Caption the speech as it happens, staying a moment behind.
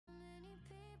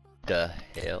The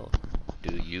hell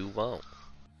do you want?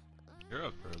 You're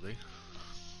up early.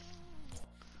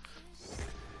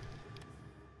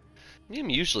 I'm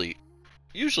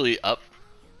usually up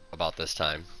about this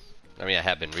time. I mean, I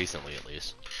have been recently at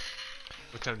least.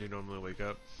 What time do you normally wake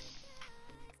up?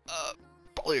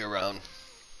 Probably around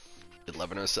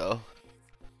 11 or so.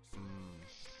 Mm,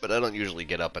 But I don't usually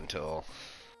get up until.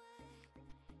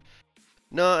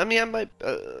 No, I mean I might.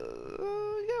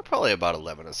 Yeah, probably about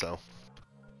 11 or so.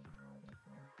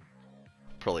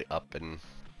 Probably up and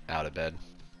out of bed,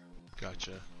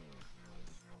 gotcha.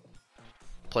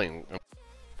 playing.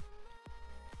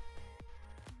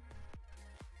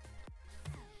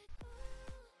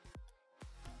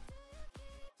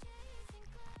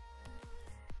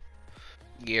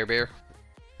 Gear Bear.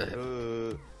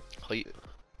 Uh, Oh,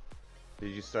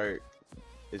 did you start?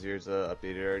 Is yours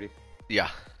updated already? yeah.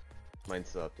 Mine's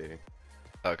still updating.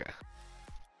 Okay.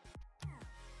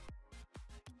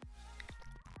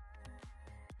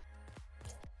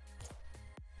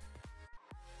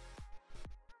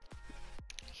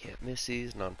 Yeah,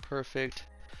 Missy's non-perfect.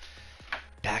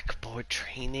 Backboard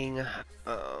training.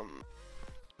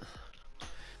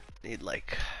 Need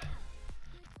like.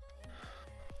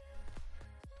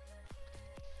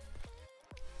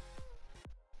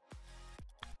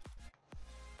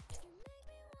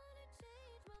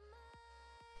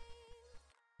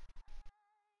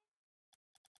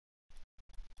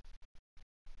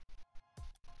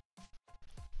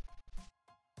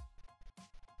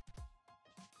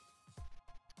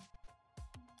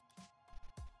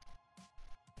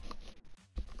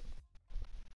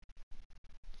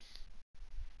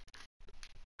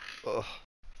 Ugh.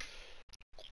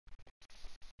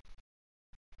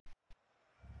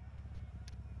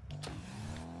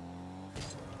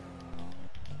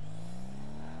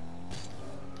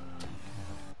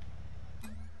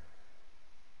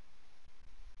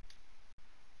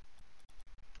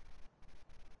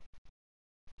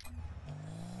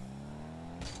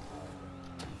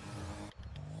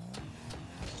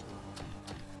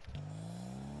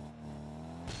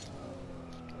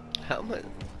 How much?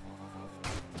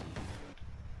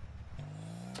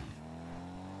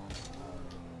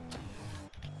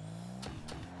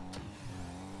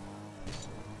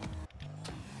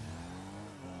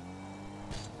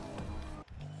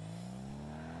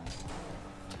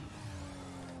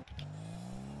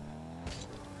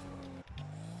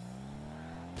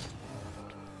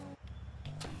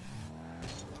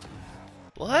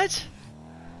 What?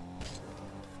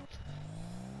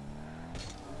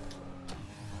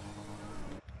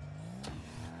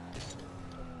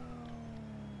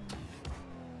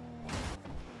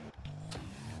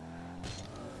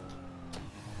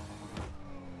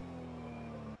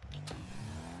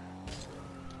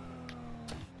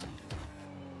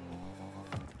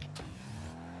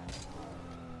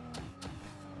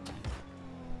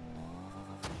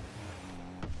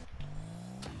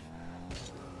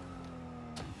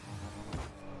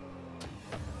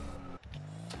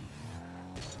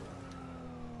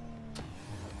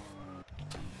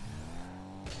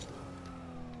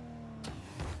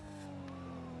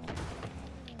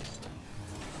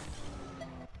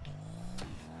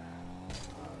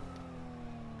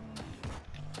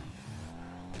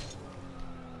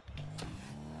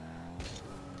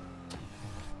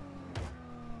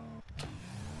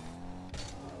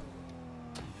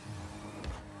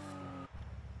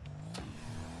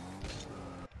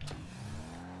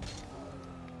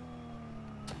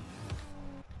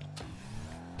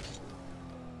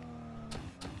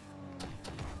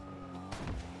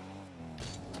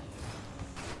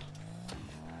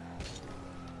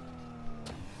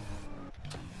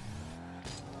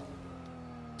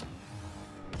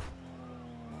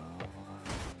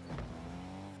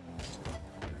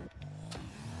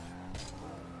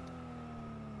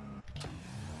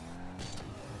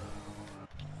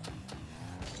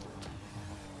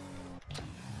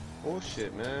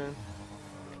 Bullshit, man.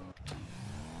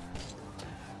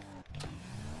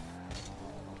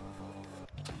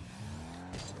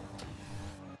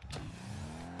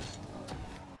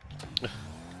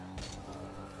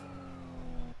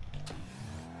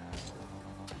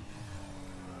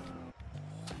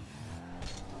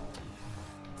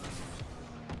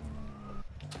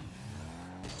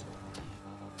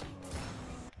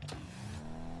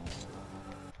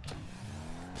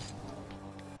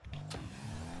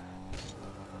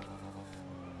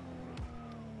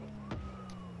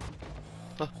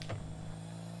 Huh.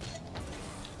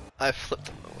 I flipped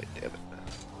him away, damn it.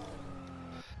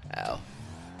 Ow.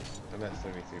 I'm at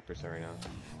 73% right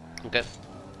now. Okay.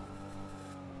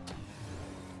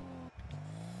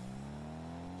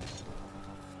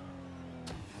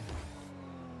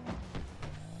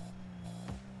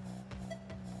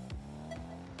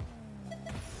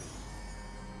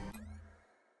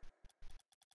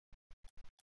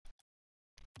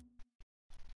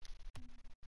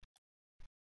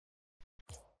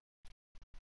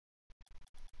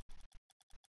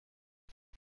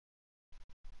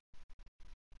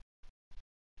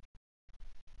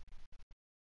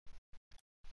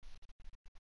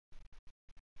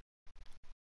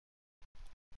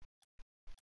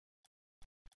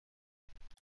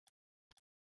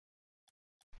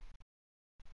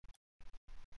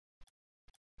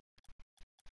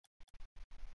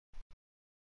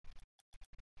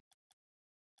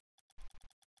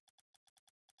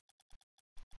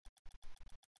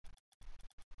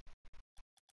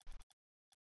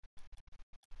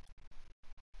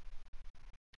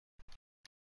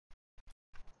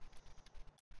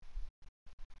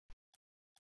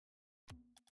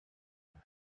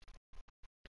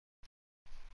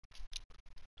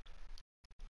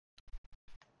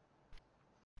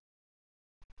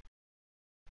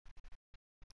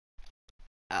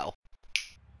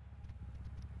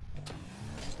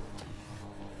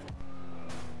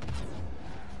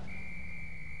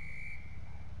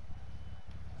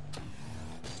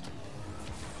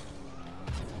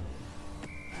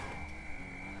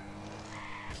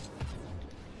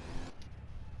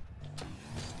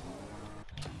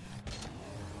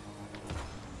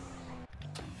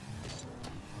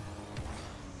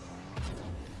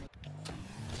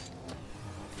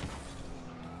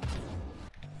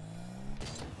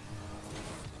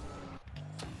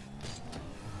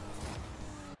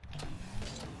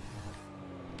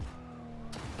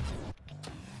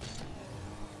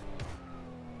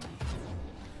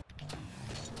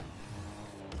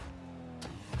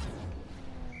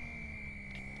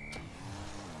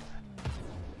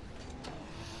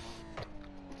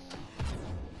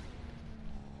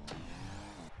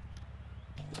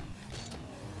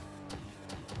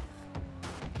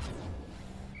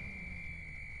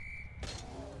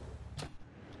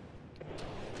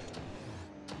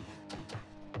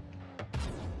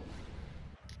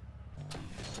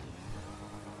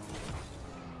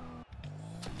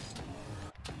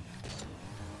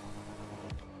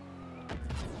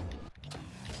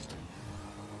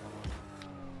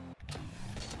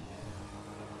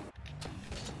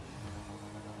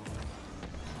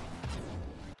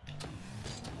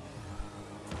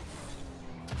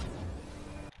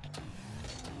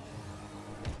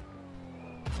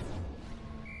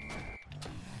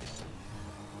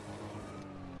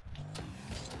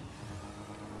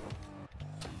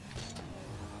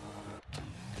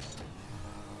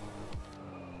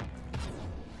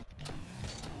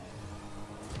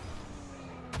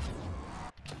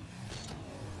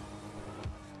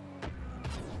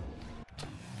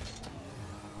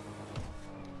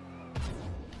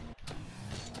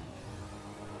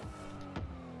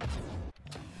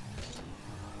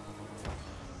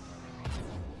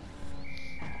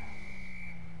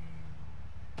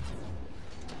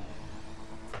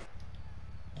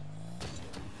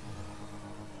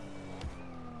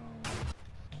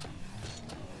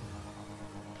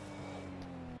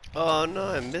 Oh no,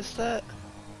 I missed that.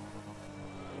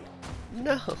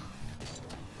 No.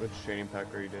 Which training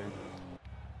pack are you doing?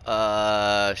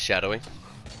 Shadowing.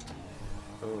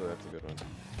 Oh, that's a good one.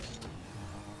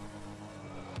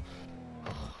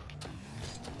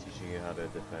 Teaching you how to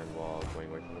defend while going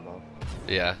away from the ball.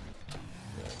 Yeah.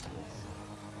 Yeah,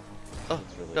 Oh,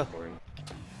 that's really no. important.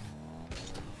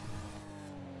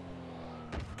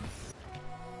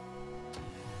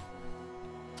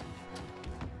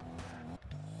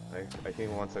 I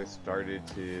think once I started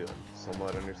to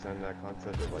somewhat understand that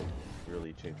concept, it like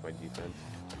really changed my defense.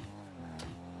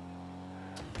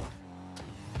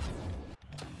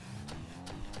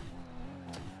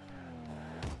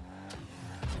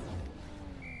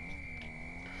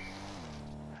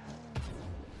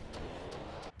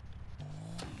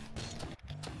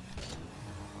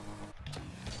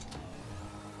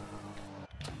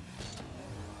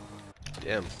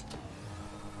 Damn.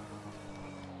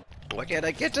 Why can't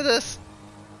I get to this?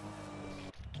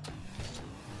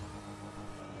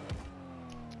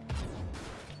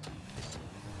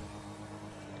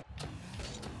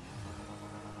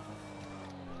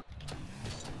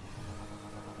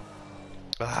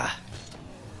 Ah.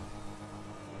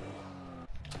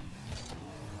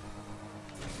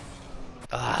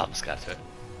 Ah, I almost got to it.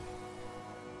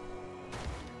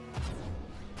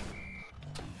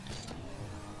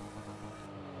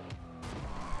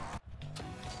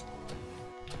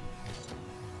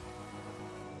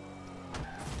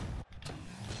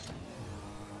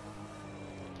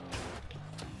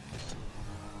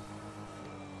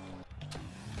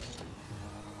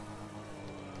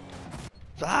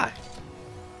 Ah.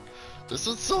 This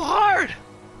one's so hard.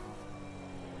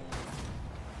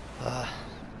 Ah.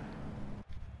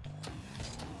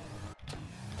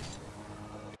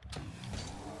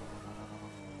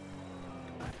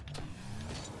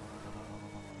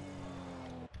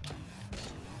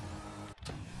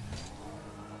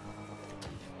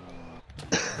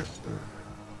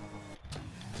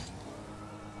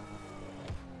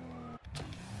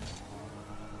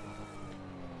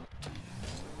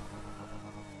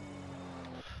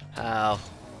 How?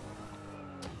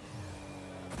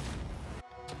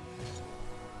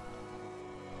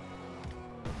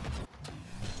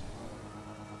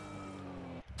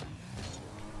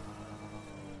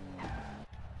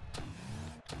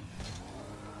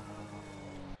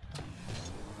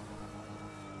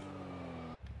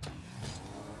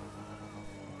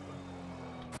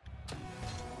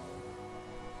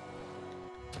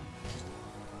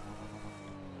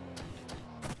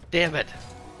 Damn it.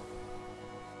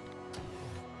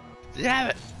 Damn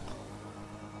it!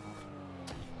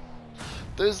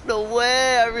 There's no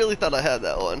way! I really thought I had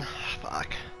that one.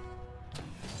 Fuck.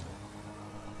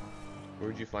 Where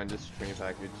would you find this training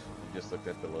package? You just looked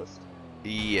at the list.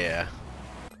 Yeah.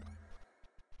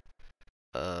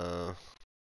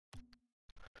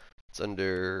 It's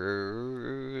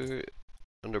under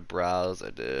browse.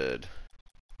 I did.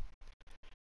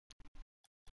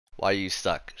 Why You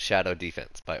Suck? Shadow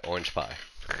Defense by Orange Pie.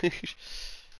 Are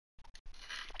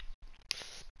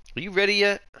you ready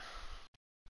yet?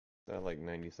 At like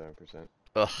 97%.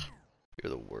 Ugh, you're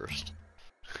the worst.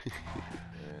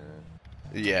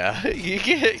 Yeah. Yeah, you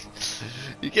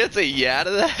can't say yeah to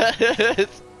that. I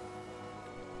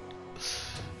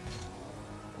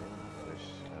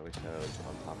wish I was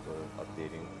on top of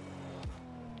updating.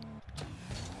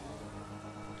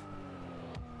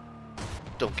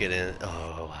 Don't get in.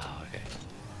 Oh wow. Okay.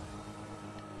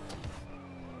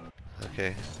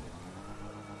 Okay.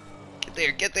 Get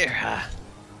there. Get there. Ah.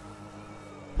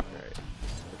 Alright,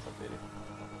 it's updated.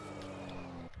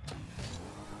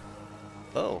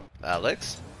 Oh,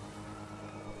 Alex.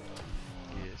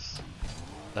 Yes.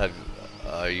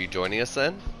 Are you joining us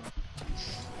then?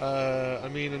 I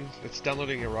mean, it's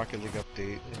downloading a Rocket League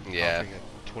update and Yeah. popping at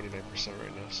 29%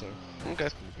 right now, so Okay.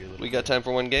 it's gonna be a little We got bit. time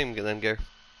for one game then, Gare.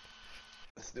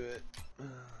 Let's do it.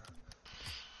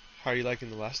 How are you liking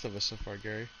The Last of Us so far,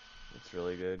 Gary? It's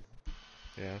really good.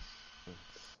 Yeah.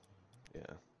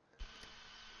 Yeah.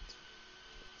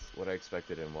 It's what I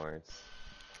expected and more. It's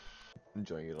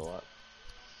enjoying it a lot.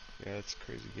 Yeah, it's a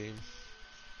crazy game.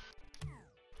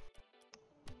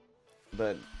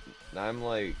 But I'm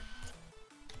like,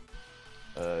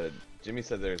 Jimmy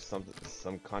said there's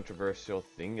some controversial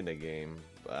thing in the game.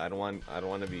 But I don't want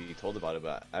to be told about it.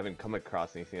 But I haven't come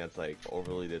across anything that's like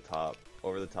over the top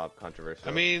controversial.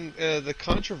 I mean, the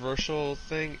controversial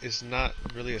thing is not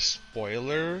really a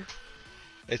spoiler.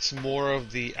 It's more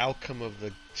of the outcome of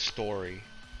the story.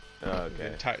 Oh,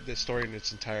 okay. The story in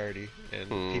its entirety, and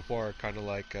people are kind of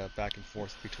like back and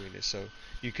forth between it. So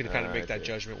you can kind of make that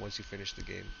judgment once you finish the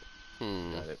game.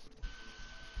 Got it.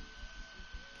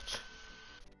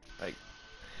 Like,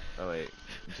 oh wait,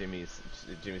 Jimmy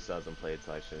still hasn't played,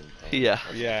 so I shouldn't. Yeah.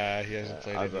 Yeah, he hasn't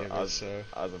played I any was, of I it, was, so.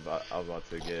 I was about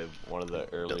to give one of the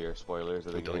earlier spoilers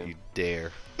of the Don't game. you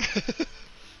dare.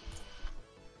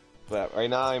 But right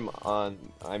now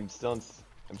I'm still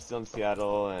in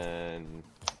Seattle, and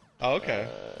Oh, okay.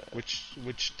 uh,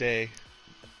 Which day?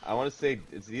 I want to say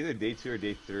it's either day 2 or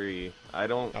day 3. I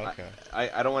don't. Okay.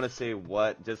 I don't want to say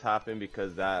what just happened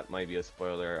because that might be a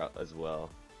spoiler as well.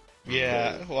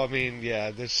 Yeah. Well, I mean, yeah.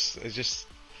 It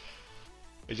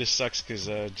just sucks because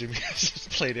Jimmy hasn't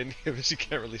played any of it. So you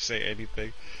can't really say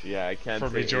anything Yeah, I can't. for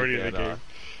say majority of the anything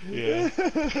game.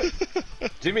 Yeah.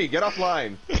 Jimmy, get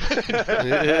offline.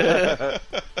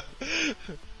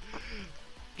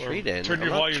 Trade in. Turn I'm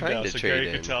your not volume trying down to so trade Gary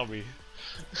in. can tell me.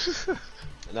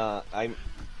 Nah, I'm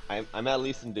at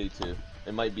least in day 2.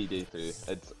 It might be day 3.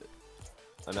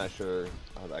 I'm not sure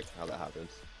how that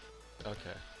happens.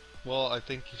 Okay. Well, I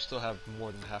think you still have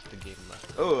more than half the game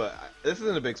left. Oh, this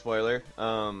isn't a big spoiler.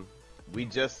 I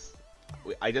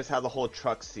just had the whole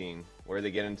truck scene where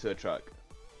they get into a truck.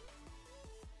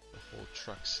 The whole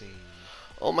truck scene.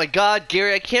 Oh my god,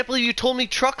 Gary, I can't believe you told me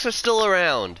trucks are still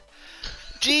around.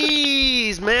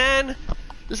 Jeez, man.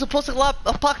 This is a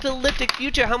post-apocalyptic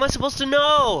future. How am I supposed to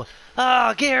know?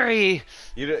 Ah, Gary.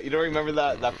 You don't remember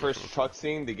that first truck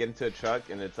scene? They get into a truck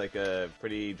and it's like a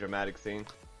pretty dramatic scene,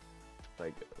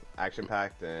 like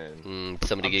action-packed and.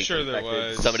 Somebody I'm sure there infected.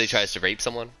 was. somebody tries to rape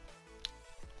someone.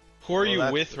 Who are Well, you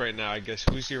that's- with right now? I guess.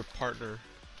 Who's your partner?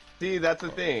 See, that's the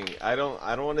thing. I don't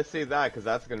want to say that because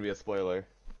that's gonna be a spoiler.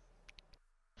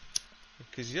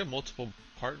 Because you have multiple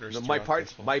partners. No, throughout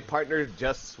this whole my thing. partner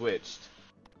just switched.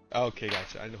 Okay,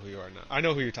 gotcha. I know who you are now. I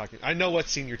know who you're talking. I know what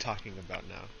scene you're talking about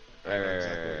now. I know Right,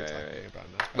 exactly what you're right. talking about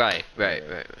now.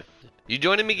 Right. You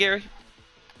joining me, Gary?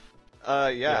 Yeah,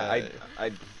 Yeah.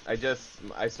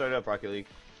 I started up Rocket League.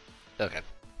 Okay.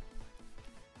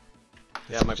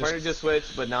 Yeah, my partner just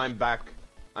switched, but now I'm back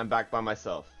by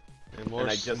myself. And more, and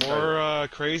I just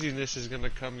craziness is gonna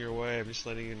come your way. I'm just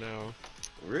letting you know.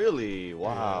 Really?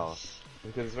 Wow. Yes.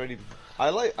 Because it's already. I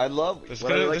love. There's,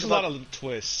 what I like there's a about- lot of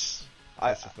twists. I,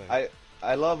 That's the thing.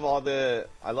 I love all the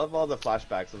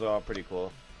flashbacks. Those are all pretty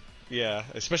cool. Yeah,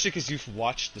 especially because you've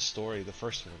watched the story, the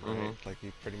first one, right? Mhm. Like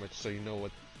you pretty much, so you know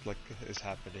what like is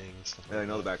happening and stuff. And like I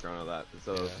know the that. background of that.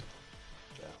 So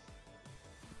Yeah.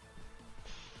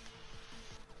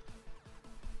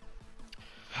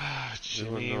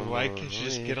 Jimmy, why can't you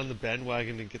just get on the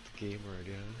bandwagon and get the game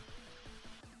already?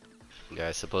 Huh? Yeah,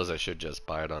 I suppose I should just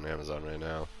buy it on Amazon right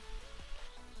now.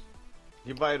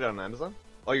 you buy it on Amazon?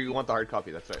 Oh, you want the hard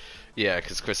copy? That's right. Yeah,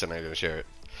 because Chris and I are gonna share it.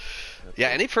 That's Yeah,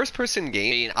 right. any first-person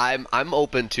game, I'm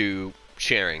open to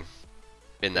sharing.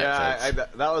 In that Yeah, sense.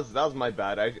 that was my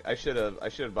bad. I should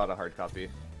have bought a hard copy.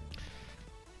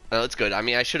 No, it's good. I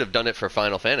mean, I should have done it for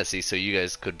Final Fantasy, so you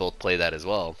guys could both play that as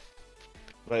well.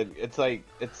 But it's like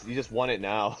you just want it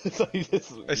now. It's like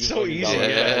It's so easy. Yeah, Yeah,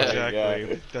 yeah.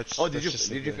 exactly. That's. Oh, did that's you just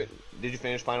the did you thing. did you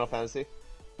finish Final Fantasy?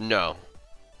 No,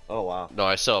 Oh wow. no,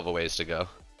 I still have a ways to go.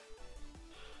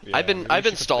 Yeah, I've maybe been you should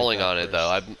play stalling that on it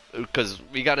though. first. Because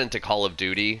we got into Call of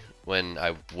Duty when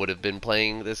I would have been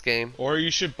playing this game. Or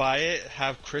you should buy it,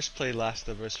 have Chris play Last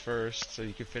of Us first, so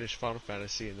you can finish Final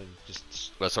Fantasy, and then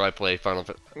just. That's why I play Final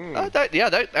Fantasy. Hmm.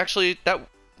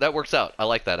 That works out. I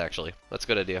like that actually. That's a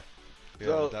good idea. Yeah,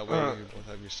 So, that way you both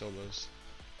have your solos.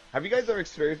 Have you guys ever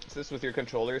experienced this with your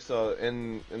controller? So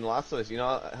in Last of Us, you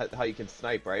know how you can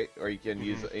snipe, right? Or you can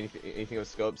use anything with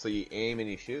scope. So you aim and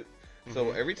you shoot.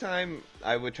 So every time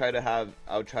I would try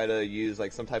to use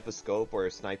like some type of scope or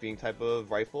a sniping type of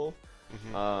rifle.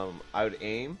 I would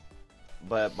aim,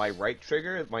 but my right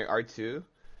trigger, my R2,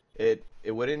 it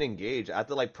wouldn't engage. I have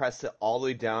to like press it all the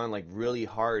way down like really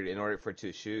hard in order for it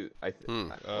to shoot. I think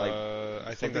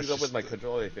that's something's up with just my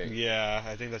controller. I think. Yeah,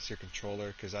 I think that's your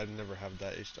controller because I never have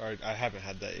that issue. Or I haven't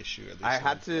had that issue at least. I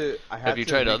had to. Have you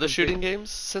tried other shooting games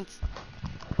since?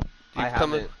 I you've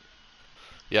come in- haven't.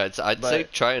 Yeah, I'd But- say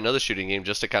try another shooting game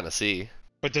just to kind of see.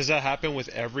 But does that happen with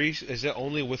every? Is it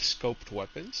only with scoped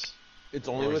weapons? It's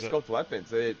only Or with is it- scoped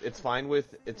weapons.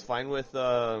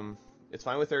 It's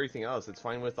fine with everything else. It's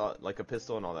fine with like a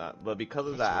pistol and all that. But because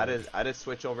of That's that, I had to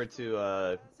switch over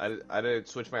to I had to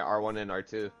switch my R1 and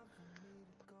R2.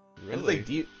 It's like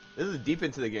deep. This is deep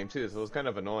into the game too, so it was kind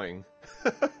of annoying.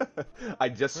 I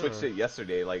just switched Huh. it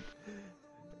yesterday. Like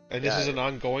And this Yeah. is an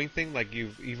ongoing thing. Like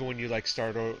even when you like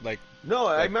start like. no,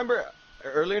 I remember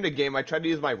earlier in the game I tried to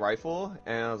use my rifle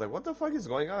and I was like, what the fuck is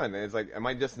going on? And it's like, am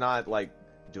I just not like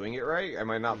doing it right? Am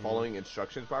I not following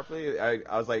instructions properly? I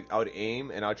was like, I would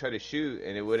aim and I would try to shoot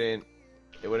and it wouldn't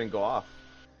go off.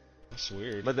 That's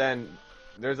weird. But then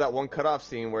there's that one cutoff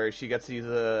scene where she gets to use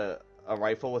a a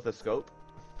rifle with a scope,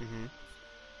 Hmm.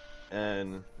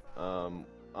 and on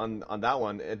that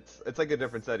one, it's like a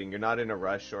different setting. You're not in a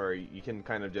rush, or you can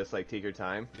kind of just like take your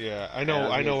time. Yeah, I know.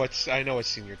 Yeah, I know what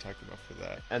scene you're talking about for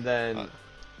that. And then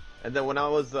Uh. when I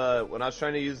was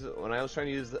trying to use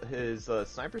his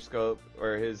sniper scope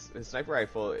or his sniper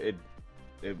rifle, it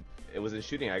wasn't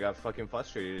shooting. I got fucking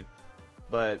frustrated.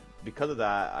 But because of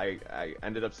that, I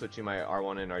ended up switching my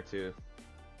R1 and R2.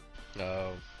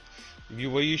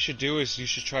 What you should do is you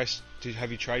should try.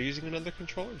 Have you tried using another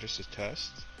controller just to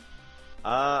test?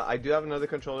 I do have another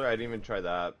controller. I didn't even try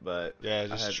that, but Yeah,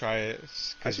 just try it.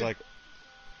 Because should- like,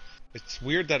 it's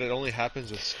weird that it only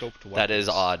happens with scoped weapons. That is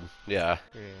odd. Yeah.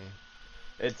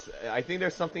 Yeah. I think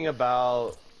there's something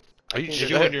about. Are you, think have,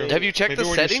 there's you, something- have you checked Maybe the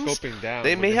when settings? You're scoping down,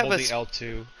 They when may you're have a holding s-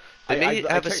 L2. They may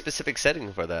I have a checked- specific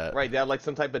setting for that. Right, they have like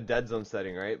some type of dead zone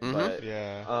setting, right? Mhm. But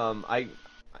Yeah.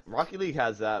 Rocket League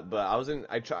has that, but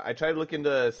I tried to look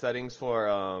into settings for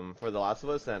The Last of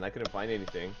Us, and I couldn't find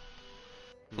anything.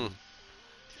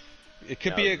 It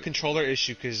could Yeah, be a but- controller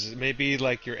issue because maybe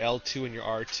like your L2 and your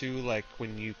R2, like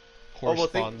when you well,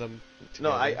 correspond them.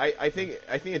 No, Together. I think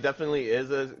it definitely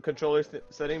is a controller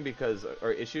setting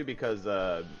or issue because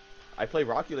I play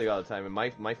Rocket League all the time, and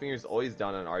my finger's always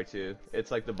down on R2. It's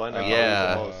like the button I probably use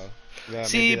Yeah. the most. Yeah,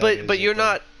 See, maybe that but is but it you're then.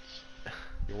 not.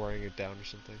 You're wearing it down or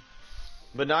something.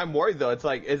 But now I'm worried though. It's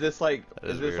like, is this That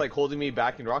is weird. like holding me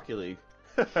back in Rocket League?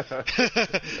 I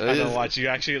don't watch. You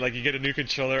actually like you get a new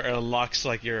controller and unlocks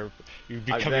like you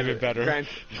become even better.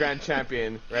 Grand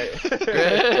champion, right? Right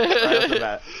off the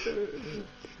bat.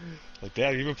 Like,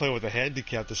 damn, you've been playing with a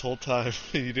handicap this whole time.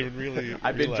 You didn't really.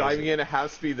 I've been realize driving it. in at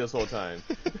half speed this whole time.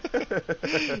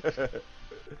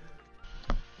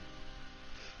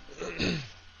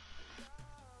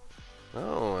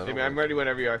 Oh, I Hey, don't man, I'm ready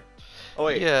whenever you are. Oh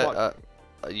wait, yeah, fuck.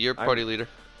 you're party leader.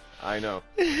 I know.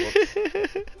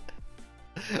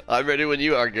 I'm ready when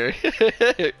you are, Gary.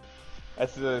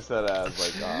 As soon as I said that, I was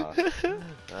like, ah,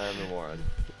 I'm a moron.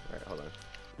 Alright, hold on.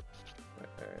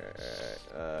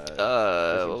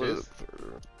 what was switches? it?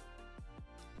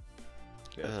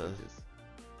 Yeah, Uh, switches.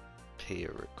 Pay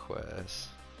request.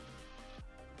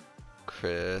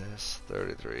 Chris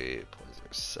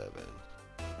 33.07.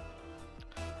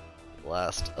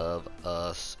 Last of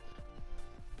Us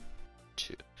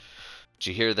 2. Did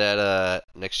you hear that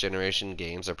next generation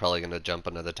games are probably gonna jump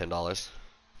another $10?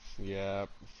 Yeah,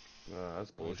 That's I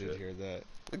did bullshit. hear that.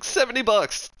 Like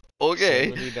 $70.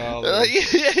 Okay.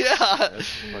 $70. Yeah. That's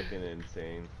fucking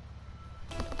insane.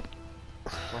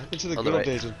 What happened to the On good the old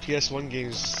right. days when PS1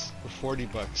 games were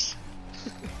 $40?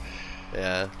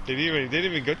 Yeah. They didn't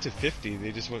even go to 50.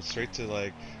 They just went straight to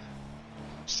like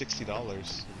 $60, and then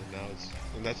now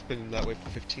and that's been that way for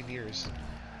 15 years.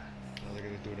 Now they're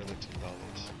gonna do another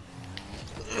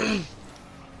 $10.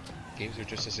 Games are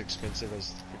just as expensive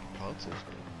as freaking consoles,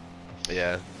 man.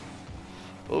 Yeah.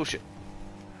 Oh shit.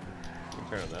 You can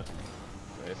turn on that.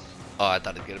 Nice. Oh, I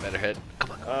thought I'd get a better hit.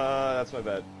 Come on. That's my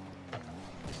bad.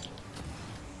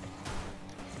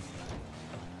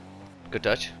 Good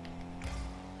touch.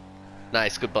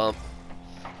 Nice, good bump.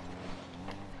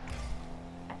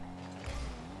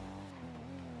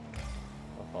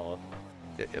 I'll follow.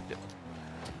 Yep.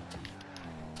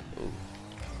 Ooh.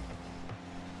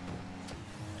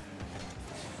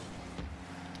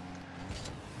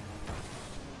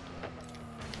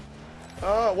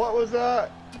 What was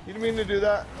that? You didn't mean to do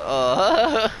that.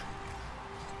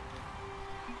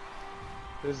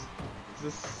 Is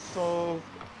this so?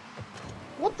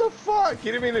 What the fuck?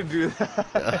 You didn't mean to do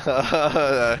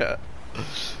that.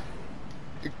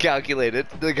 Calculated,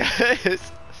 the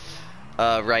guys.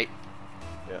 Right.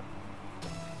 Yeah.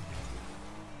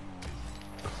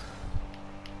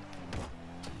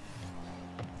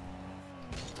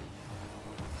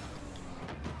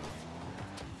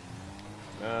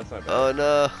 No, that's not bad. Oh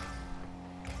no.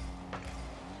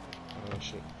 Oh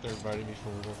shit, they're inviting me for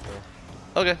warfare.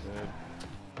 Okay.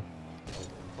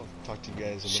 I'll talk to you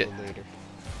guys a Shit. little later.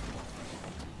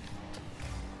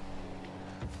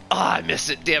 Ah, I missed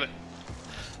it. Damn it.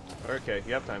 Okay,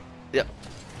 you have time. Yep.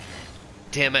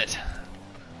 Damn it.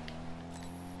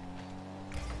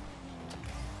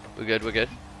 We're good.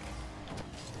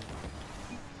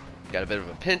 Got a bit of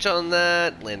a pinch on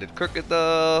that. Landed crooked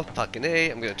though. Fucking A.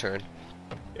 I'm gonna turn.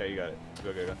 Yeah, you got it.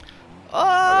 Go.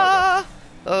 Ah!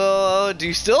 Oh, do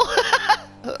you still?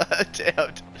 Damn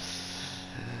it.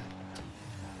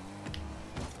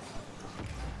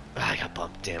 I got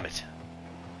bumped. Damn it.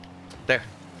 There.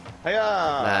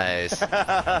 Hiya! Nice.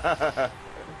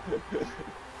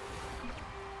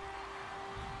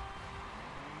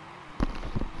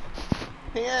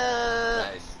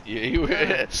 Yeah. Nice. You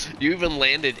even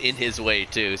landed in his way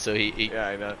too, so he Yeah,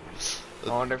 I know. I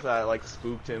wonder if that like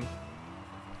spooked him.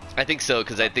 I think so,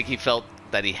 because I think he felt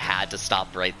that he had to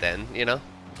stop right then, you know?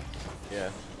 Yeah,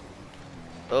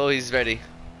 Oh, he's ready.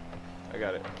 I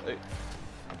got it. Hey,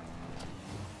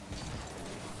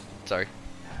 Sorry.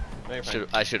 no, you're fine.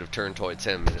 I should have turned towards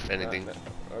him, if anything.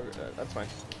 That's fine.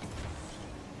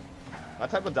 That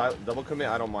type of double commit,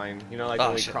 I don't mind. You know, like Oh,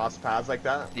 when we shit. cross paths like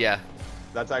that. Yeah.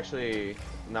 That's actually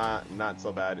not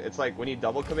so bad. It's like when you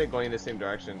double commit going in the same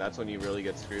direction, that's when you really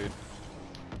get screwed.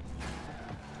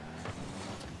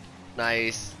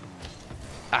 Nice.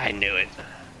 I knew it.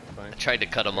 It's fine. I tried to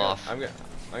cut him off. I'm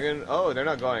gonna. Oh, they're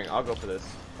not going. I'll go for this.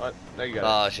 Oh, there you go.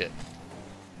 Oh, shit.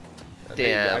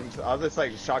 Damn. I was just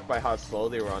like shocked by how slow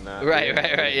they were on that.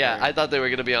 Right, yeah. I thought they were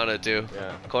going to be on it too.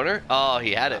 Yeah. Corner? Oh,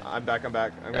 he had it. I'm back. I'm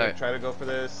gonna Alright. try to go for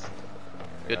this.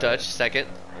 Good touch. Second.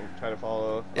 I'm trying to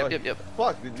follow. Yep.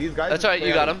 Fuck, these guys. That's alright,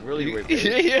 you got him. Really weird.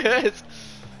 Yes.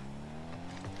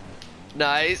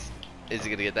 Nice. Is he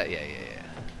going to get that? Yeah.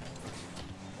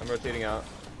 I'm rotating out,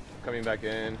 coming back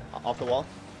in, off the wall.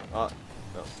 No.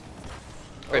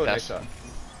 Great Oh, pass. nice shot.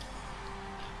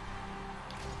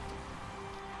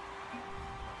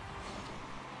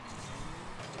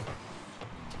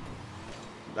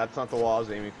 That's not the wall I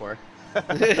was aiming for.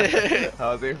 I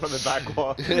was aiming for the back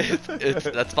wall.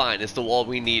 That's fine. It's the wall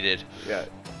we needed. Yeah.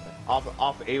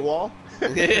 Off a wall.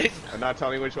 I'm not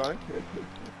telling you which one.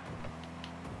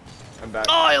 I'm back.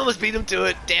 Oh, I almost beat him to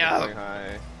it. Going Damn.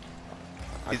 high.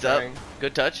 I'm He's trying. up.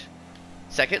 Good touch.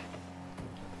 Second.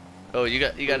 Oh, you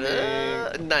got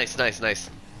nice.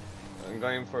 I'm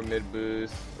going for mid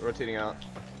boost, rotating out.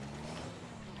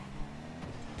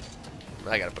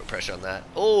 I gotta put pressure on that.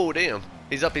 Oh, damn.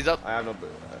 He's up. I have no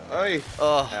boost. Oi!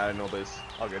 Oh, I have no boost.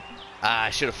 All good. I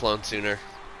should have flown sooner.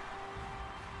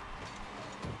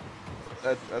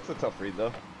 That's a tough read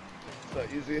though. It's not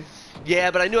easy.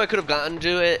 Yeah, but I knew I could have gotten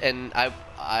to it, and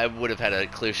I would have had a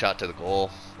clear shot to the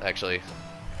goal, actually.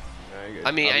 Yeah, you're good.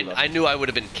 I mean, I'll be I lucky. knew I would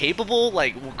have been capable.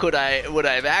 Like, would I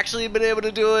have actually been able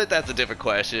to do it? That's a different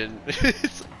question. You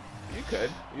could.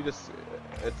 You just.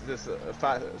 It's just a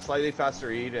slightly faster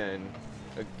read and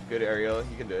a good aerial.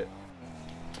 You can do it.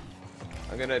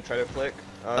 I'm gonna try to flick.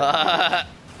 Oh,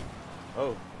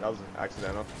 that was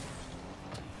accidental.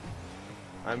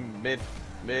 I'm mid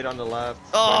on the left.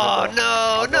 Oh, Going to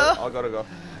go. no. I'll go to go.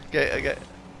 Okay.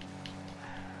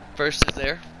 First is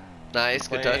there. Nice,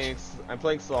 good touch. I'm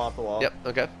playing slow off the wall. Yep,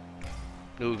 okay.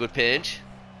 Ooh, good pinch.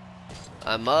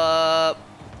 I'm up.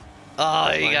 Oh,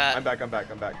 That's you fine. got.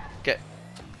 I'm back. Okay.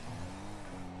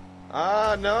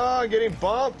 Ah, no, I'm getting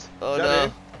bumped. Oh, Is that no.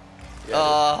 in?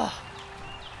 Yeah,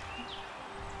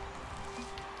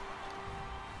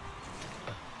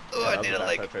 Oh, that I was need a a bad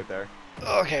leg. touch right there.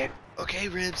 Okay,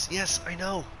 ribs. Yes, I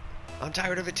know. I'm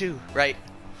tired of it too. Right.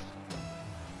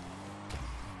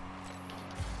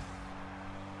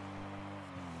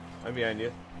 I'm behind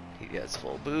you. He gets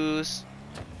full boost.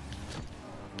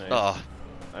 Nice. Oh.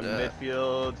 I'm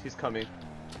midfield. He's coming.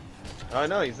 Oh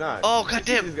no, he's not. Oh,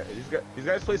 goddamn. These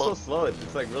guys play so slow.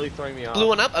 It's like really throwing me off. Blew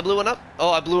one up. I blew one up.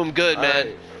 Oh, I blew him good,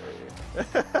 man.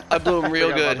 I blew him real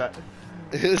Forgot good. about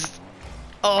that.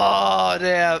 Oh,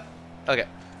 damn. Okay.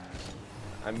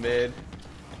 I'm mid.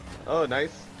 Oh,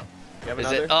 nice. You have Is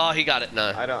another? it? Oh, he got it.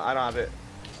 No. I don't have it.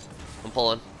 I'm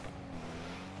pulling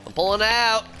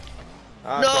out.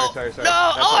 Ah, No. sorry. No. That's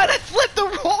Oh, okay. and I flipped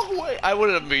the wrong way. I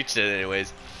wouldn't have reached it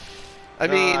anyways. I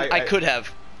No, mean, I I could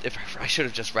have. If I should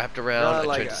have just wrapped around and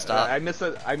tried to stop. I missed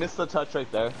the touch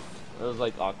right there. It was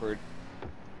like awkward.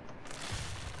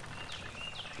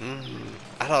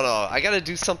 I don't know. I gotta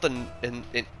do something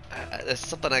there's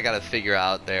something I gotta figure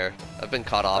out there. I've been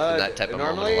caught off in that type of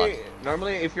moment a lot.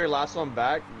 Normally, if you're last one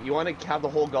back, you want to have the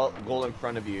whole goal in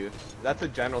front of you. That's a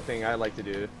general thing I like to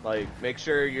do. Like, make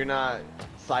sure you're not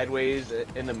sideways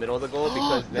in the middle of the goal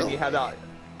because then you have that.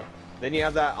 Then you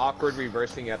have that awkward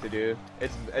reversing you have to do.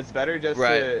 It's better just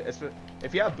to.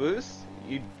 If you have boost,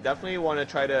 you definitely want to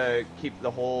try to keep the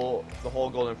whole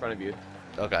goal in front of you.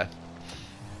 Okay.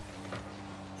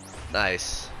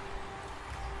 Nice.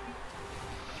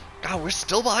 God, we're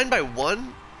still behind by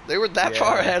one? They were that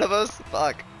far ahead of us?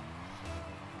 Fuck.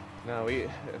 No, this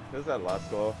is that last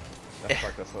goal. That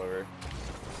fucked us over.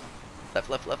 Left.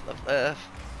 Oh,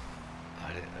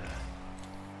 I didn't,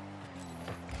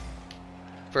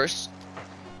 First.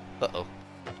 Uh-oh.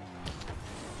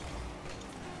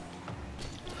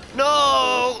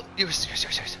 No! Yours.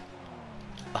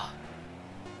 Oh.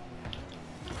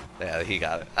 Yeah, he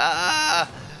got it. Ah!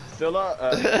 Still up.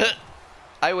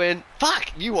 I win.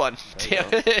 Fuck! You won. There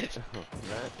Damn you it.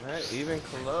 not even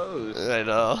close. I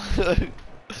know.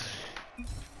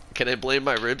 Can I blame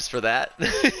my ribs for that?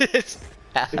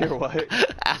 Your what?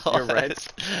 Ow. Your ribs?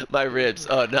 My ribs.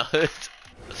 Oh no.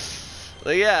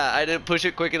 Well, yeah, I didn't push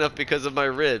it quick enough because of my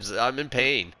ribs. I'm in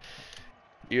pain.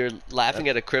 You're laughing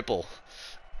at a cripple.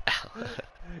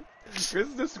 Chris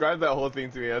described that whole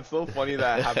thing to me. It's so funny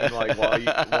that happened like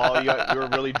while you were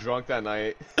really drunk that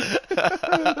night.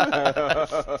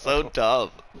 So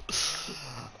dumb.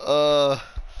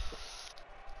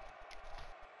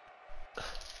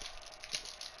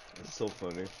 It's so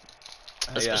funny.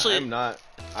 Especially yeah,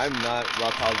 I'm not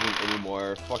roughhousing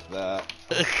anymore. Fuck that.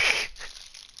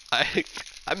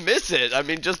 I miss it. I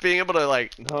mean, just being able to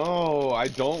like. No, I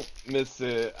don't miss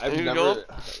it. I've You never. don't?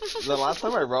 The last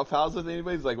time I roughhoused with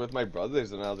anybody is like with my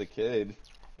brothers when I was a kid.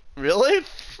 Really?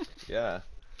 Yeah.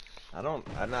 I'm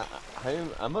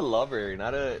a lover,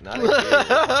 not a kid.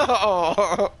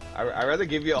 Oh. I'd rather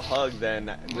give you a hug than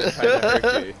try to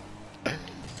hurt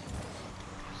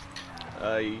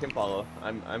you. You can follow.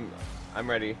 I'm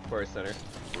ready for a center.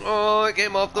 Oh, I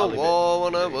came off the I'll leave wall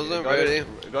it. when I wasn't Go ready.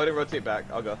 Go to rotate back.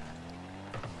 I'll go.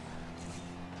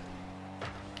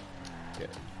 Okay.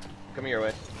 Coming your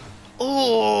way.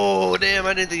 Oh, damn!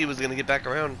 I didn't think he was gonna get back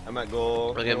around. I'm at goal.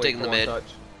 Okay, Gonna I'm wait taking for the one mid.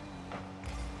 touch.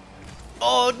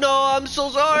 Oh no, I'm so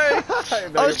sorry.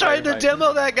 No, I was trying to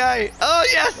demo that guy. Oh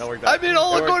yes! That worked out. I mean,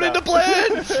 all That worked according to out.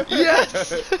 plan.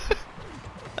 Yes.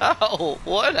 Ow!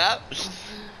 What happened?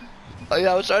 Oh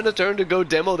yeah, I was trying to turn to go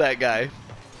demo that guy.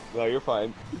 No, you're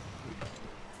fine.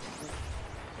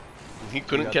 He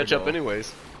couldn't got the catch up goal.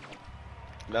 anyways.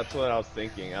 That's what I was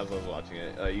thinking as I was watching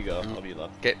it. You go. I'll be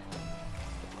left. Okay.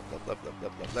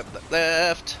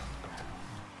 Left.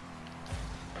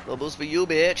 No boost for you,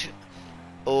 bitch.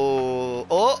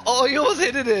 Oh, you almost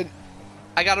hit it in.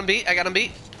 I got him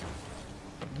beat.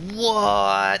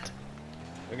 What?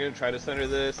 I'm gonna try to center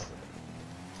this.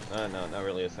 No, not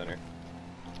really a center.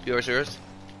 Yours.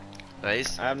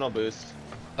 Nice. I have no boost.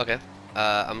 Okay.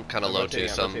 I'm kind of I'm low rotating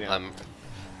too, out, so rotating out.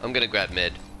 I'm gonna grab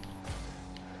mid.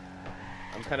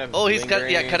 I'm kind of. Oh, he's cut.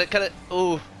 Yeah, lingering. cut it.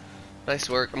 Oh, nice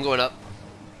work. I'm going up.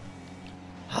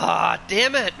 Ah,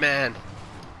 damn it, man.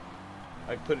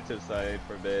 I put it to the side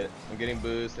for a bit. I'm getting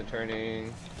boost and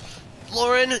turning.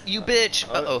 Lauren, you bitch.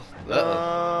 Uh oh.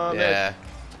 Yeah.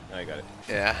 I got it.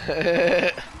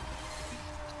 Yeah.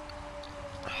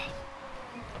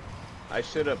 I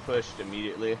should have pushed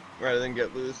immediately rather than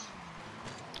get boost.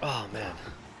 Oh man.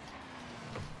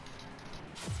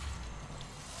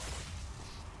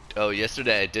 Oh,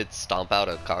 yesterday I did stomp out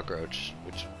a cockroach,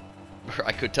 which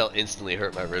I could tell instantly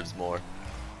hurt my ribs more.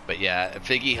 But yeah,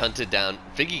 Figgy hunted down.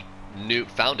 Figgy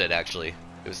found it actually.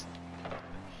 It was.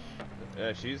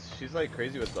 Yeah, she's like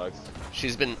crazy with bugs.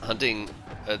 She's been hunting.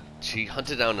 She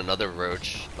hunted down another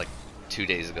roach like 2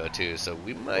 days ago too. So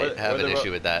we might have an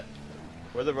issue with that.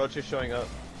 Where the roaches showing up?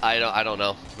 I don't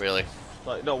know really.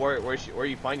 Like, no, where are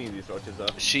you finding these roaches though?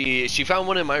 She found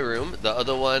one in my room. The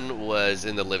other one was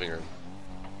in the living room.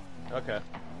 Okay.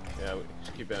 Yeah, we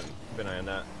should keep an eye on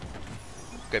that.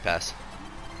 Great pass.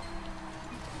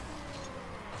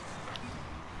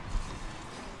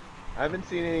 I haven't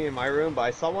seen any in my room, but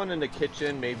I saw one in the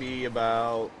kitchen maybe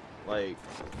about like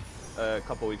a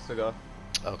couple weeks ago.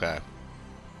 Okay.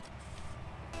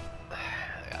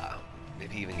 Yeah.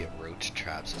 Maybe even get roach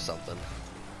traps or something.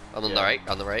 On the Yeah. right.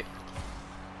 On the right.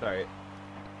 Sorry.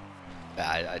 Yeah,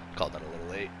 I called that a little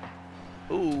late.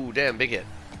 Ooh, damn, big hit.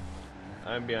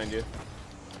 I'm behind you.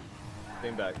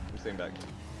 Staying back. I'm staying back.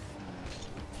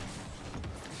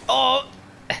 Oh!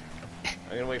 I'm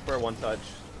gonna wait for a one touch,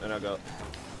 then I'll go.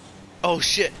 Oh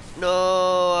shit!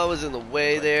 No, I was in the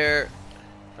way there.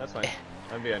 That's fine.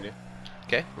 I'm behind you.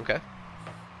 Okay, okay.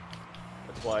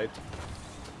 That's wide.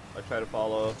 I'll try to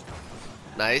follow.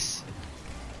 Nice.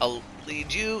 I'll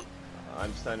lead you.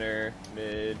 I'm center,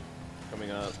 mid,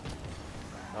 coming up.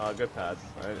 Good pass.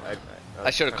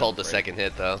 I should have called the second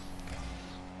hit though.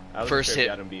 First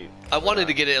hit. Beat I wanted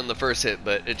to get it on the first hit,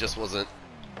 but it just wasn't.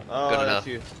 Oh, good that's enough.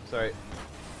 you. Sorry.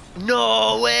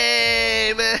 No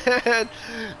way, man!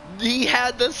 He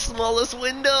had the smallest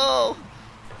window.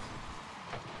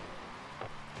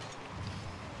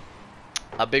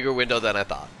 A bigger window than I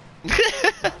thought.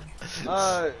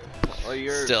 Well,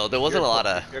 you're. Still, there wasn't a lot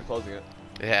of. You're closing it.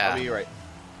 Yeah. I'll be right.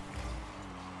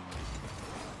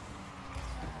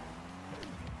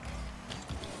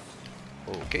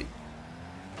 Okay.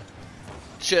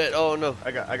 Shit! Oh no.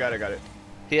 I got it.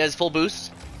 He has full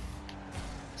boost.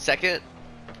 Second.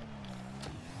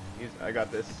 I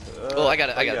got this. Oh, I got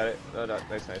it. I got it. Oh, no,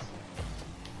 nice.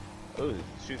 Oh,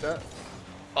 shoot that.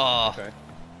 Oh. Okay.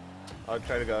 I'll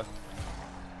try to go.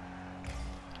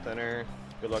 Center.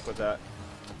 Good luck with that.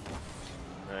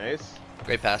 Nice.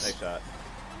 Great pass. Nice shot.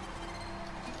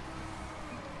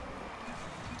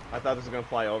 I thought this was gonna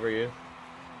fly over you.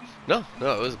 No,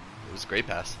 no, it was a great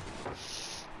pass.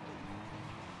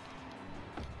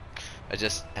 I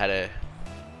just had to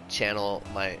channel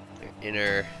my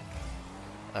inner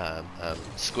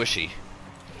squishy.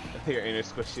 Your inner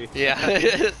squishy.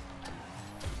 Yeah.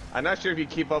 I'm not sure if you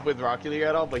keep up with Rocket League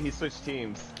at all, but he switched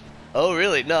teams. Oh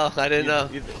really? No, I didn't know.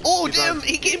 Oh he's damn! on-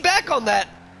 He came back on that.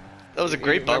 That was a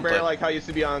great bump. Remember But like how he used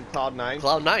to be on Cloud9?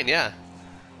 Cloud9, yeah.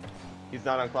 He's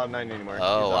not on Cloud9 anymore.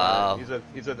 Oh, wow.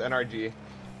 He's with NRG.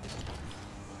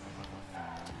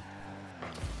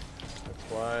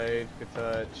 That's wide. Good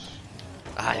touch.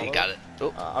 Ah, you got it.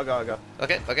 Oh, I'll go.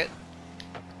 okay, okay.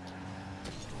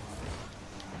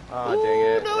 Oh, Ooh, dang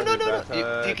it. no, What no, is no, that no. You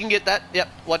touch? can get that. Yep.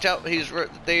 Watch out. He's right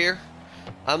there.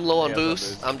 I'm low on Yeah, no boost.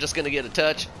 boost. I'm just gonna get a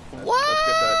touch. That's What?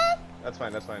 good touch. That's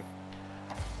fine. That's fine.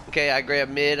 Okay, I grab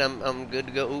mid. I'm good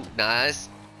to go. Ooh, nice.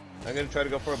 I'm gonna try to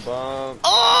go for a bump.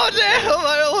 Oh damn!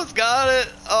 I almost got it.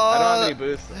 Oh. I don't have any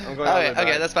boosts. I'm going all the way Okay,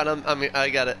 okay, back. that's fine. I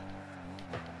got it.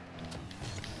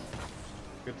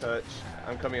 Good touch.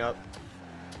 I'm coming up.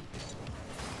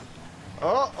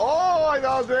 Oh, I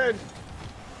got in.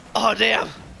 Oh damn!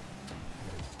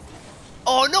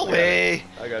 Oh no way!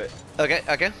 I got it. Okay,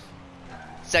 okay.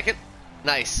 Second,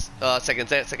 nice. Second.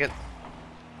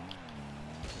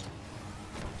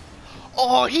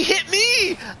 Oh, he hit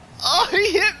me! Oh,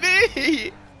 he hit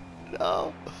me!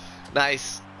 No.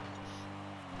 Nice.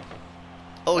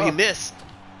 Oh, he Oh. missed.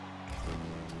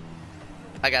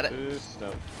 I got it. Boost.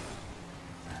 No.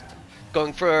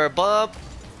 Going for a bump.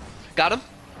 Got him.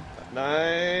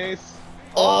 Nice.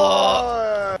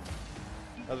 Oh!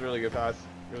 That was a really good pass.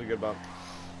 Really good bump.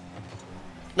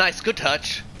 Nice, good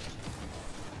touch.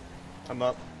 I'm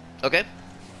up. Okay.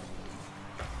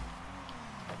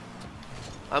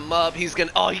 I'm up. He's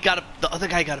gonna. Oh, he got a. The other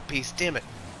guy got a piece. Damn it.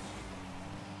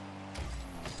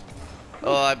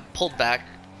 Oh, I pulled back.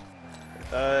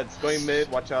 It's going mid.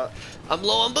 Watch out. I'm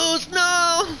low on boost. No.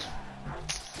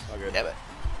 All good. Damn it.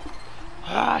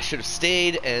 Ah, I should have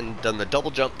stayed and done the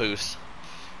double jump boost.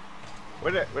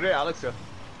 Where did Alex go?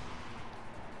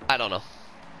 I don't know.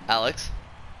 Alex?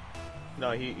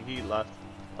 No, he left.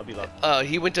 I'll be left.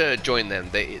 He went to join them.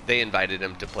 They invited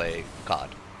him to play COD.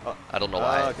 Oh. I don't know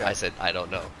why Okay. I said I don't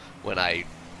know when I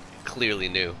clearly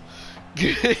knew.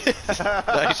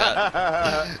 Nice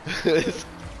shot.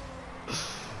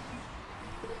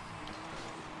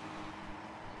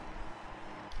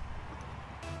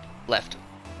 Left.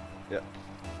 Yeah.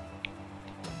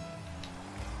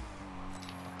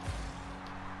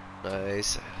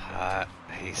 Nice.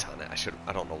 He's on it.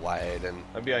 I don't know why I didn't.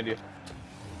 I'm behind you.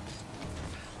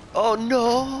 Oh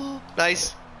no!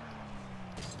 Nice.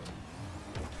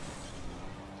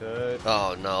 Good.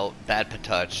 Oh no! Bad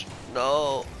touch.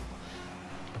 No.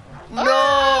 No!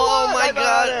 Ah, Oh my I got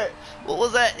god! it. What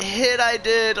was that hit I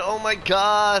did? Oh my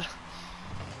god!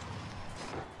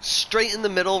 Straight in the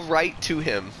middle, right to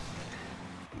him.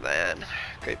 Man,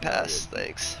 great pass.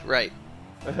 Thanks. Right.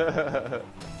 I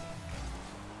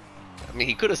mean,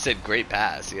 he could have said great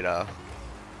pass, you know.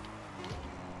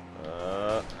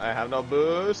 I have no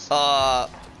boost. Uh, I'll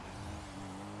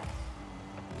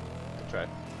try.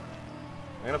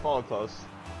 I'm gonna follow close.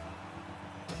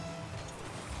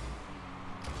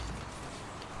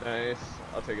 Nice.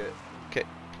 I'll take it. okay.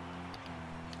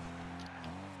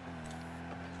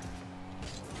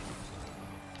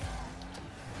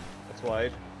 That's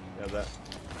wide. You have that.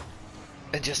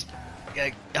 And just,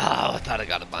 I thought I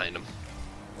got it behind him.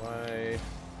 Wide.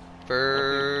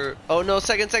 For, oh no,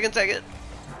 second. Dang it.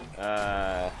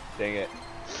 That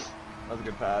was a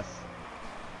good pass.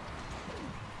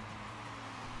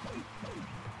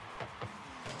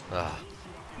 Ah,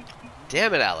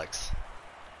 damn it, Alex.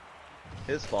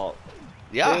 His fault.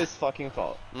 Yeah. His fucking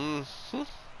fault. Mm-hmm.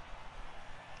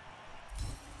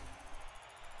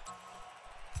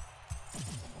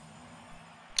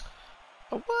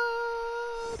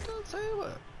 What? Don't say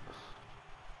what.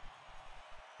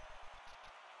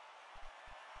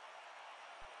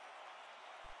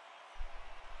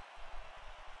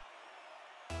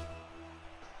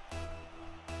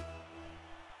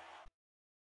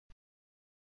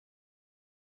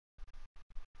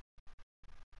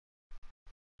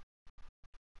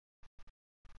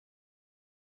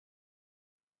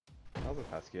 That was a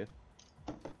pass, kid.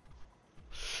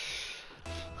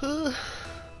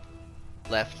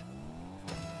 Left.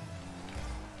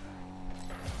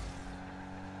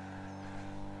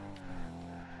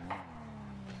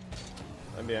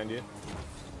 I'm behind you.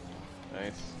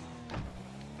 Nice.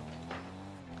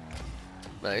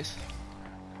 Nice.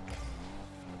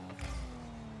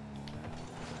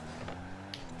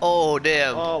 Oh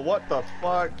damn. Oh, what the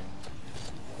fuck?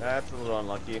 That's a little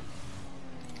unlucky.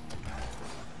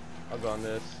 I'll go on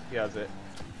this. He has it.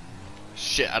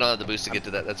 Shit, I don't have the boost to get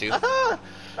to that. That's you. Ah!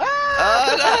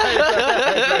 Oh,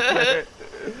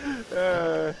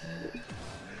 no!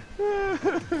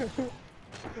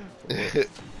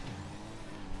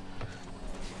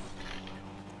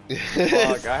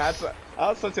 Fuck, I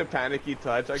had such a panicky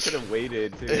touch. I could have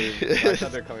waited too. I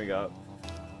thought they're coming up.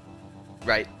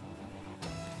 Right.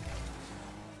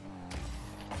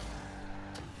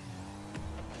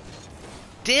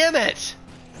 Damn it!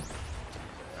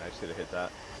 I should have hit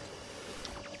that.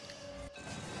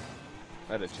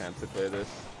 I had a chance to play this.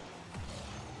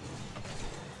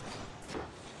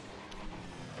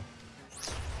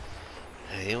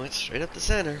 He went straight up the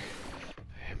center.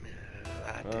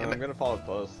 Ah, damn I'm it. gonna follow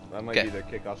close. That might Okay. be their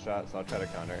kickoff shot, so I'll try to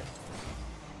counter it.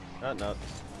 No.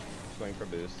 Going for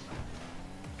boost.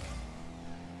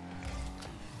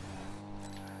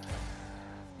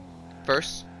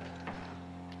 First.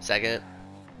 Second.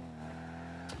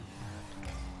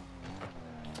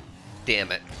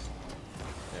 Damn it.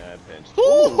 Yeah, I pinched.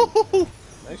 Ooh.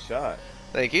 Nice shot.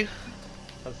 Thank you.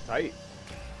 That's tight.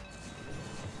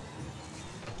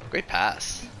 Great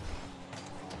pass.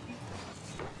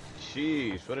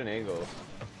 Sheesh, what an angle.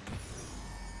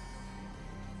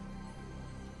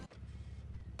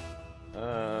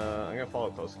 I'm gonna follow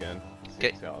close again. See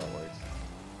how that works.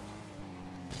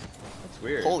 That's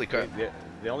weird. Holy crap.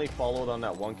 They only followed on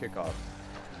that one kickoff.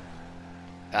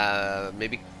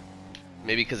 Maybe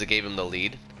because it gave him the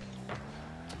lead.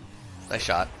 Nice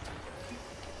shot.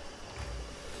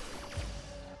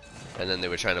 And then they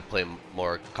were trying to play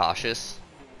more cautious.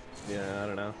 Yeah, I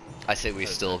don't know. I say we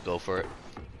still go for it.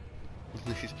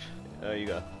 You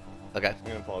go. Okay. I'm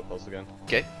gonna follow close again.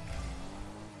 Okay.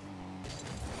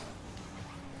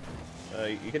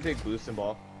 You can take boost and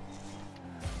ball.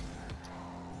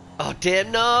 Oh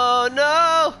damn! No!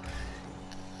 No!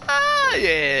 Ah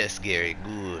yes, Gary.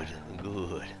 Good.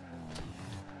 Good.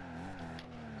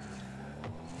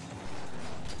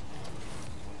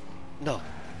 No.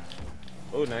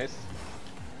 Oh, nice.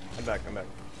 I'm back.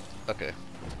 Okay.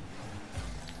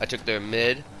 I took their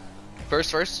mid.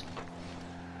 First.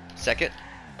 Second.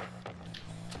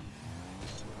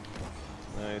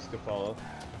 Nice, good follow.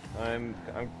 I'm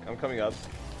coming up.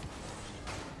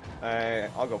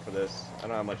 I'll go for this. I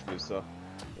don't have much boost though.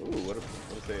 Ooh, what a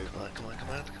save. Come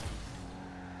on.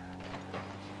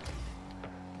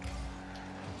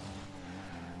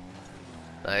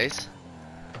 Nice.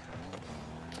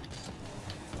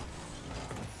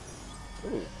 Ooh,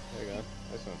 there you go.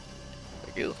 Nice one.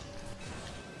 Thank you.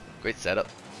 Great setup.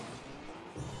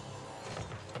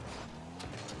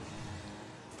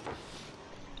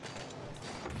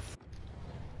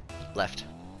 Left.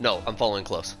 No, I'm following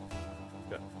close.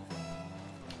 Yeah.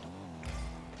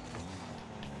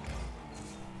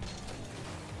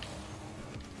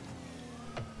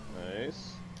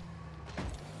 Nice.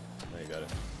 Now you got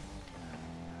it.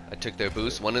 I took their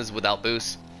boost. One is without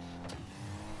boost.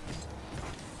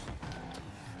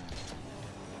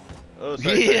 Oh,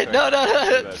 sorry. Yeah, no. My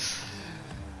bad.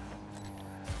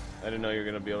 I didn't know you were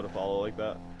gonna be able to follow like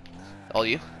that. All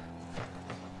you.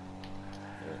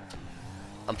 Yeah.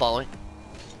 I'm following.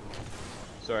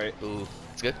 Sorry. Ooh,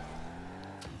 it's good.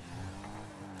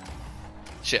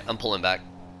 Shit, I'm pulling back.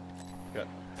 Yeah,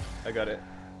 I got it.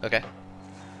 Okay.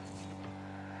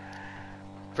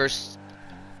 First.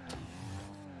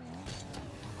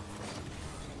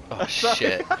 Oh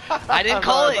shit. I didn't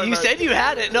call it. You said you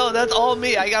had it. No, that's all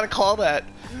me. I gotta call that.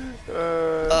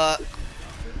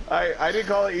 I didn't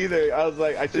call it either. I was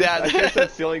like, I should have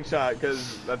said ceiling shot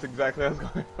because that's exactly what I was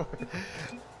going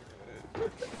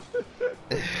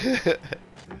for.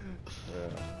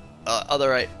 Other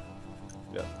right.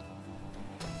 Yeah.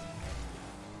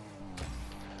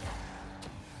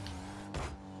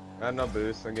 I have no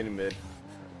boost. I'm getting mid.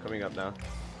 Coming up now.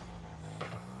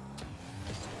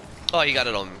 Oh, you got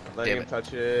it on. Letting Damn him it.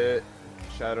 touch it.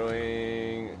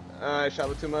 Shadowing. I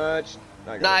shadowed too much.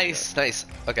 Not good. Nice, nice.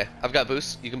 Okay, I've got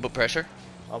boost. You can put pressure.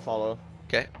 I'll follow.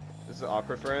 Okay. This is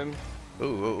awkward for him. Ooh,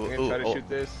 ooh, I'm gonna ooh, try to oh. shoot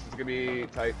this. It's gonna be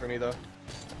tight for me though.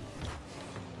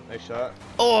 Nice shot.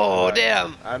 Oh, Alright.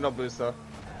 damn. I have no boost though.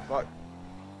 Fuck.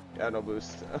 Yeah, no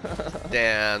boost.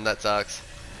 Damn, that sucks.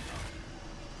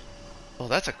 Oh,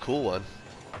 that's a cool one.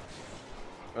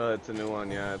 It's a new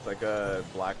one, yeah. It's like a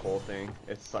black hole thing.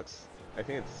 It sucks. I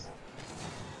think it's...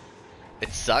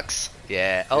 It sucks?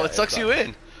 Yeah. Oh, Yeah, it sucks you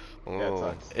in. Yeah, it Oh,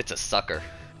 sucks. it's a sucker.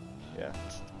 Yeah.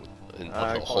 In of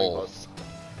I'm the calling holes.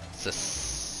 close. It's a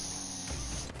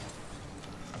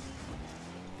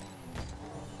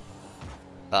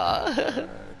Try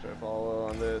to follow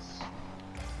on this.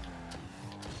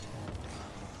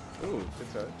 Ooh,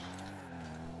 good touch.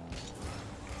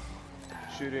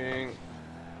 shooting.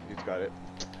 He's got it.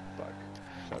 Fuck.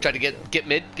 Shot Try to it. get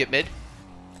mid. Get mid.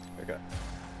 Okay.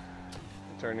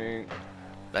 Turning.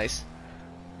 Nice.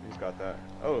 He's got that.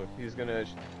 Oh, he's gonna.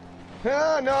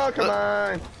 Ah, no, come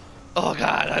on. Oh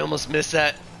god, I almost missed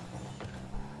that.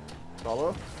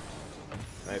 Follow.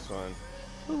 Nice one.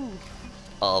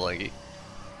 Oh, lucky.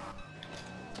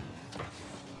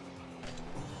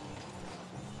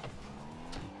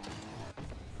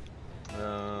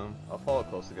 I'll follow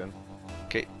close again.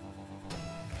 Okay.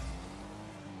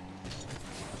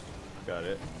 Got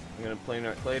it. I'm gonna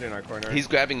play it in our corner. He's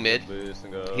grabbing mid. Boost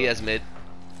and go. He has mid.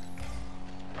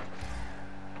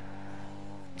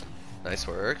 Nice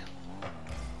work.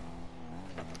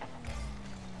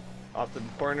 Off the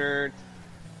corner.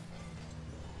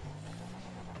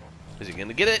 Is he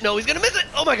gonna get it? No, he's gonna miss it!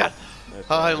 Oh my god! Nice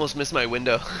Oh, I one. almost missed my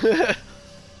window.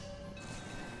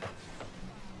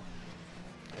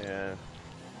 Yeah.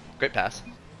 Great pass.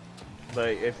 But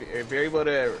if you're able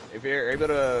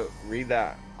to read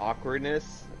that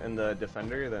awkwardness in the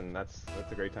defender, then that's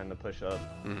a great time to push up.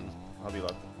 Mhm. I'll be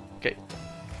left. Okay.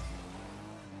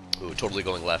 Ooh, totally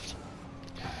going left.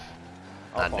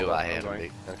 I'll I knew follow. I I'm had going.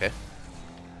 him. Okay.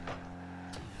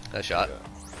 Nice shot. Yeah.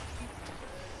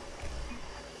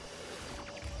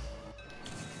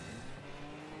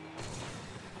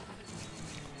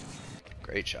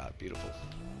 Great shot. Beautiful.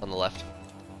 On the left.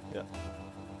 Yeah.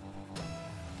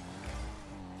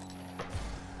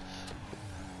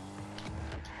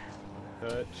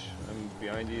 Touch. I'm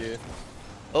behind you.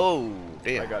 Oh, I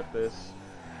damn. got this.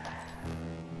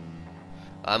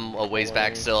 I'm a ways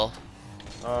back Following. still.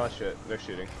 Oh shit, they're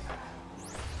shooting.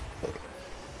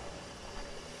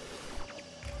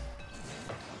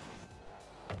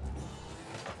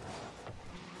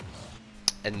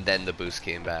 And then the boost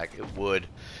came back. It would.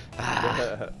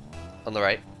 Ah. On the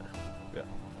right. Yeah.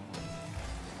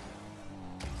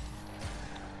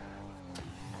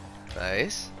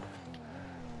 Nice.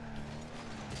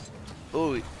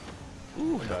 Ooh.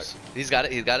 Ooh. I'm back. He's got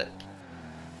it. He's got it.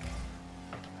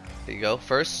 There you go.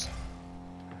 First.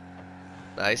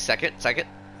 Nice. Second. Second.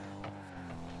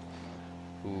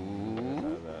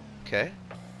 Ooh. Okay.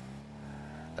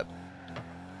 Up.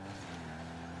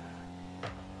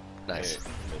 Nice.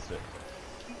 Hey, missed it.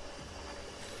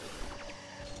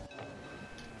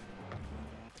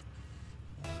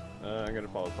 I'm gonna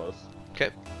follow close. Okay.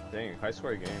 Dang, high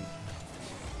score game.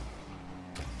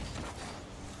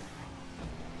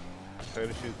 Try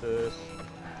to shoot this.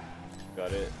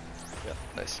 Got it. Yeah.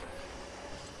 Nice.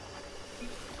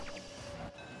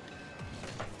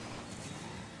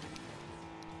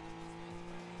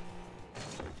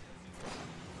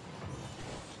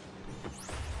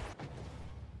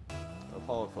 I'll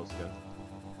follow close again.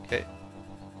 Okay.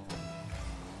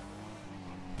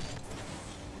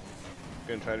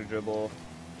 Gonna try to dribble.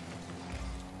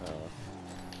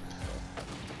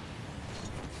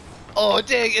 Oh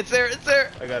dang! It's there! It's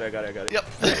there! I got it, I got it, I got it. Yep.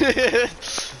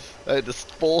 I had to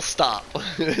full stop.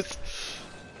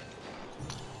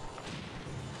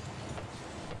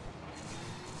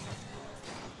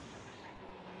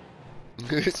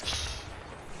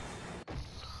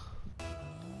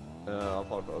 I'll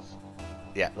follow close.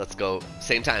 Yeah, let's go.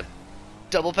 Same time.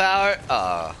 Double power.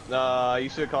 Nah, you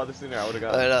should have called this sooner. I would have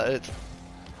got I it. know, it's.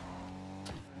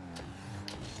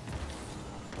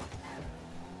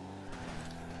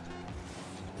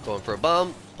 Going for a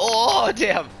bum. Oh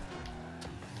damn!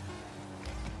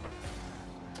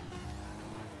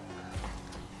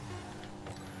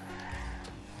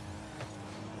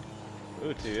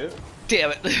 Ooh, to you.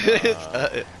 Damn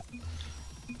it!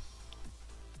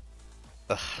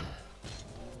 Ugh.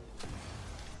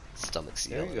 Stomach's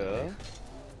There you yelling at go. me.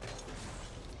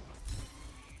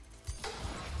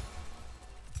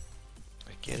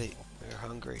 I get it. You're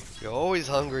hungry. You're always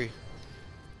hungry.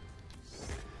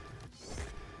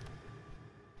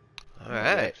 All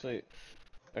It right.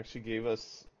 actually gave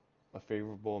us a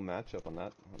favorable matchup on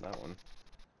that one.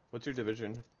 What's your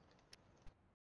division?